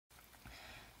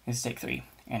is take 3.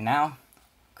 And now,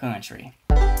 country.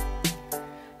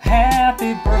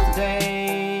 Happy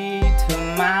birthday to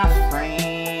my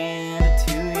friend,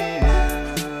 to you.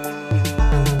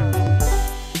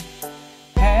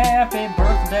 Happy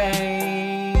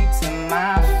birthday to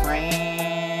my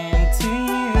friend, to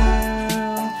you.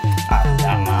 I've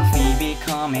got my Phoebe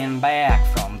coming back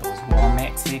from those warm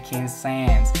Mexican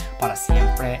sands. Para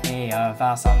siempre ella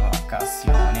va a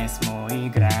vacaciones muy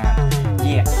grande.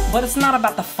 Yeah, but it's not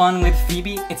about the fun with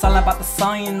Phoebe. It's all about the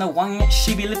sign, the one that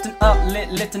she be lifting up,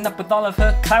 lifting up with all of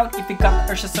her clout. If you got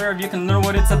the urge to serve, you can learn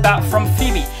what it's about from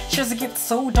Phoebe. She has a gift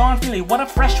so darn freely. What a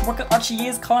fresh worker art she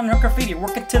is, calling her graffiti.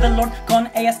 Work it to the Lord, gone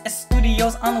ASS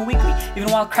Studios on the weekly. Even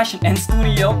while crashing in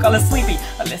studio, call it sleepy.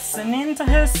 Listening to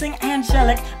her sing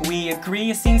angelic, we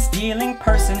agree a scene-stealing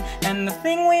person. And the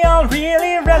thing we all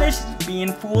really relish is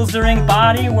being fools during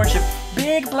body worship.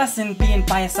 Big blessing being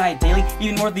by his side daily.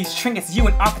 Even more of these trinkets, you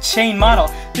an off-the-chain model.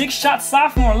 Big shot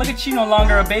sophomore, look at you, no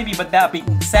longer a baby. But that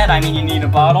being said, I mean you need a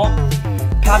bottle.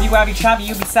 Pavy, wavy, travy,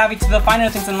 you be savvy to the finer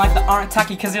things in life that aren't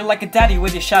tacky. Cause you're like a daddy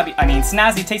with your shabby, I mean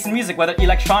snazzy taste in music, whether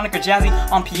electronic or jazzy.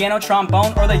 On piano,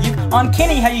 trombone, or the uke. On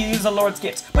Kenny, how you use the Lord's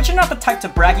gifts. But you're not the type to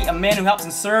braggy, a man who helps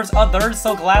and serves others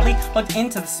so gladly. Plugged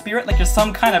into the spirit like you're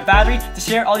some kind of battery to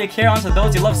share all your care onto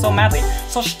those you love so madly.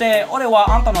 そして俺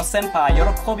はあんたの先輩、喜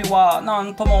びは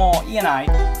何とも言えない。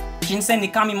 And if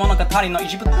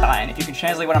you can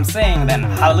translate what I'm saying, then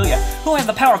hallelujah. Who has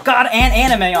the power of God and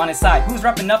anime on his side? Who's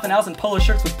repping nothing else in polo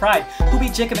shirts with pride? Who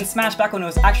beat Jacob in Smash back when it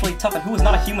was actually tough? And who was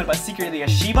not a human but secretly a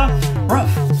Shiba?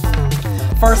 Rough.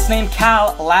 First name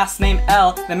Cal, last name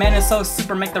L. The man is so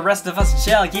super, make the rest of us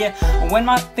gel. Yeah, when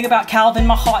I think about Calvin,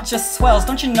 my heart just swells.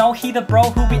 Don't you know he the bro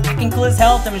who be acting cool as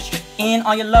hell? Demonstrate in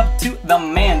all your love to the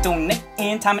man. Donate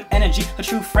in time and energy, a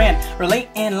true friend. Relate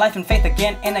in life and faith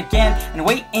again and again. And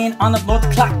wait in on the Lord's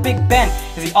clock, Big Ben.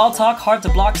 Is he all talk, hard to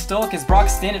block, stoic as Brock,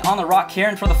 standing on the rock,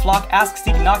 caring for the flock? Ask,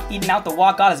 seek, knock, eating out the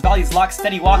walk. Got his values locked,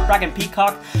 steady walk, bragging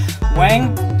peacock.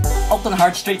 Wang. Open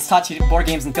Hard Streets taught you board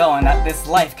games and Go, and that this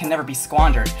life can never be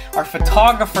squandered. Our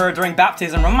photographer during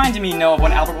baptism reminded me of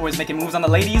when Albert was making moves on the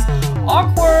ladies.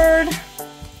 Awkward.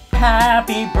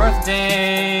 Happy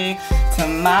birthday to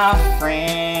my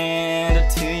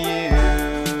friend, to you.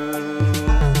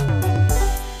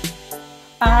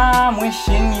 I'm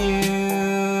wishing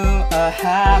you a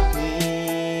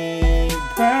happy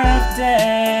birthday.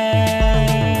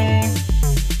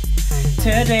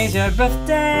 Today's your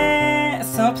birthday,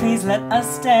 so please let us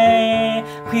stay.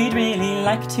 We'd really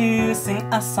like to sing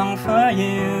a song for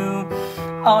you.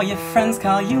 All your friends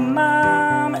call you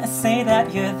mom, say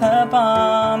that you're the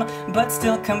bomb, but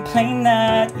still complain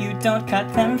that you don't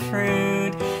cut them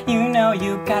fruit. You know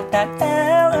you got that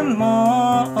el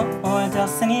amor del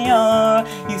Señor.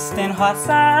 You stand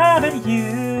outside, but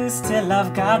you still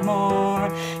love God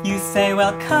more. You say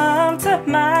welcome to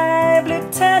my blue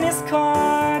tennis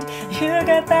court. You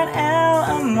got that el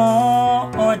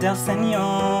amor del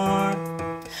Señor.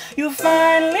 You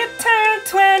finally turned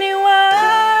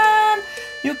 21.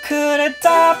 You could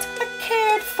adopt a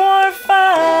kid for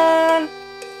fun.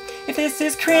 If this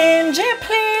is cringy,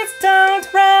 please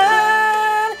don't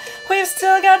run. We've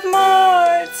still got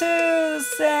more to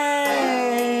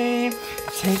say.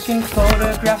 Taking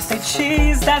photographs, say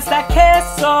cheese, that's that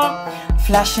queso.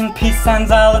 Flashing peace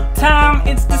signs all the time,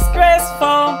 it's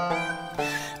disgraceful.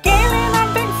 Galen,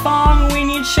 Anping, Fong, we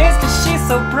need shades cause she's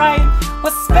so bright.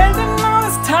 What's spending all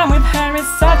this time with her is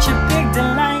such a big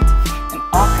delight.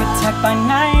 Architect by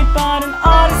night, but an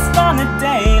artist on the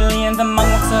daily. And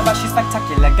among works of art, she's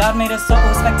spectacular. God made her so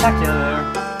spectacular.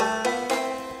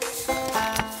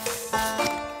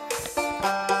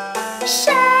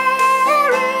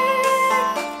 Sheri,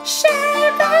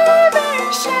 Sheri baby,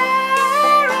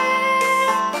 Sheri,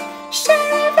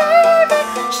 Sheri baby,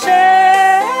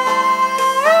 Sheri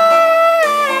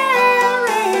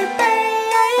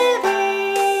baby,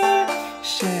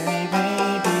 Sheri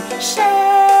baby, Sheri.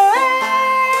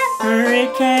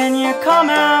 Can you come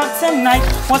out tonight?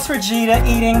 What's Regita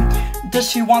eating? Does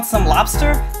she want some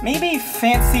lobster? Maybe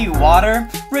fancy water?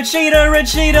 Regita,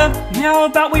 Regita, how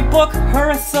about we book her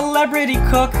a celebrity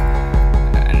cook?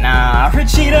 Nah,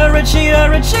 Regita, Regita,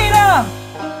 Regita!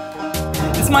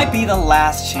 This might be the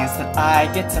last chance that I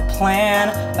get to plan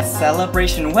a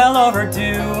celebration well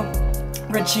overdue.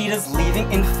 Regita's leaving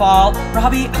in fall.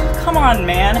 Robbie, come on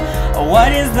man,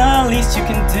 what is the least you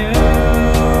can do?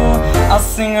 I'll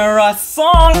sing her a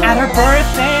song at her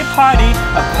birthday party,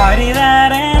 a party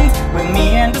that ends with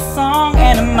me and a song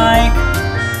and a mic.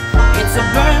 It's a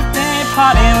birthday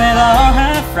party with all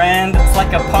her friends. It's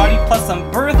like a party plus some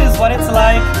birth is what it's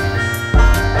like.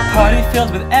 A party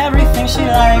filled with everything she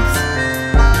likes.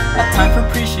 A time for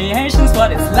appreciation's what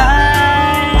it's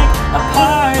like. A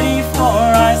party for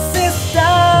our sister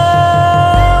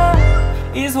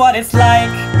is what it's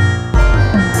like.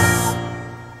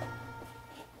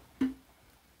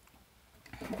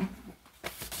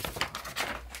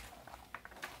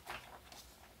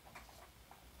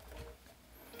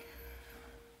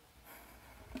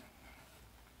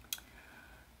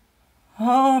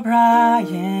 Oh,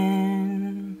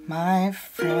 Bryan, my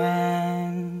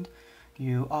friend,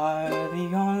 you are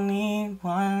the only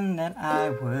one that I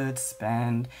would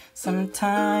spend some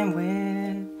time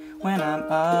with when I'm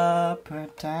up or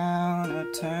down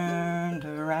or turned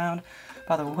around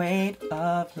by the weight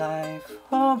of life.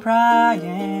 Oh,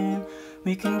 Bryan,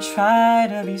 we can try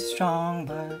to be strong,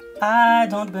 but I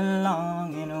don't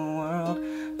belong in a world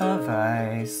of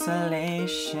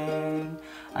isolation.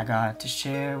 I got to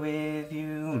share with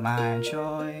you my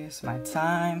joys, my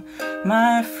time,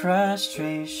 my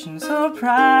frustrations. Oh,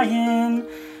 Bryan,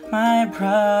 my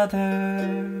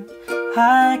brother,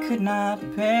 I could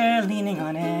not bear leaning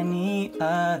on any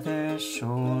other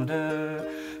shoulder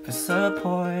for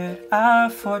support. Our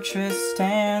fortress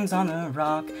stands on the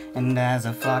rock, and as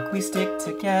a flock we stick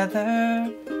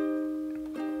together.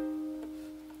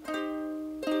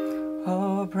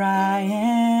 Oh,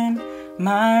 Bryan,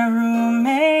 my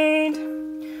roommate,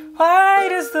 why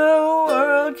does the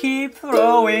world keep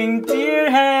throwing deer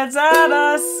heads at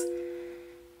us?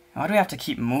 Why do we have to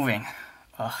keep moving?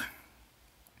 Ugh.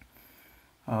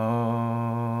 Oh,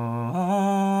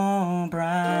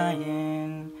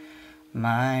 Bryan,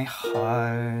 my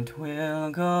heart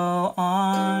will go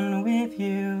on with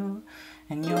you,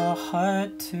 and your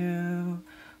heart too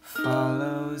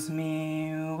follows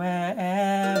me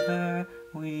wherever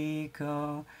we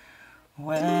go,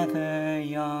 whether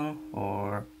young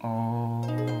or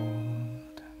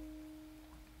old.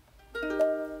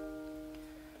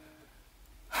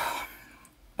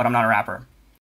 But I'm not a rapper.